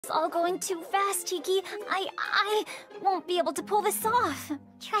It's all going too fast, Tiki. I won't be able to pull this off.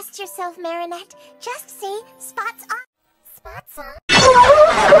 Trust yourself, Marinette. Just see spots on. Spots on.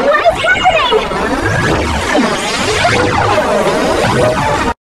 What is happening?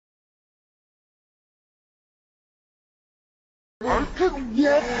 I can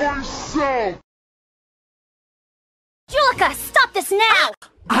walk myself! Juleka, stop this now!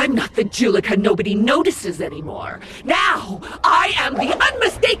 I'm not the Juleka nobody notices anymore. Now, I am the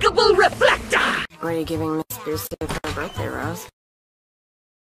unmistakable reflector! What are you giving Miss Boosty for her birthday, Rose?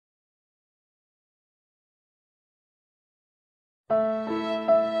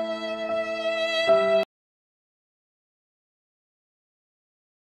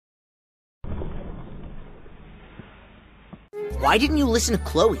 Why didn't you listen to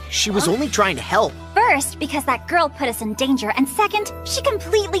Chloe? She was only trying to help. First, because that girl put us in danger, and second, she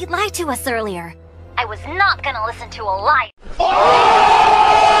completely lied to us earlier. I was not gonna listen to a lie.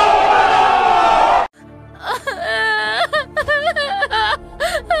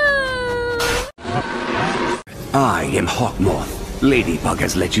 I am Hawkmoth. Ladybug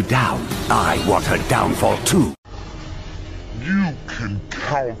has let you down. I want her downfall too. You can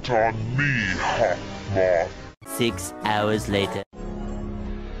count on me, Hawkmoth. 6 hours later.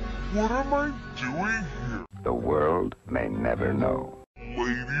 What am I doing here? The world may never know.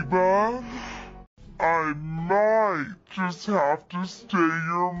 Ladybug? I might just have to stay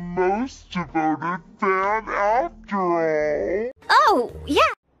your most devoted fan after all. Oh,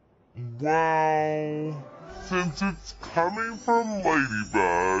 yeah. Well, since it's coming from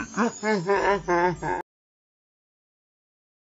Ladybug...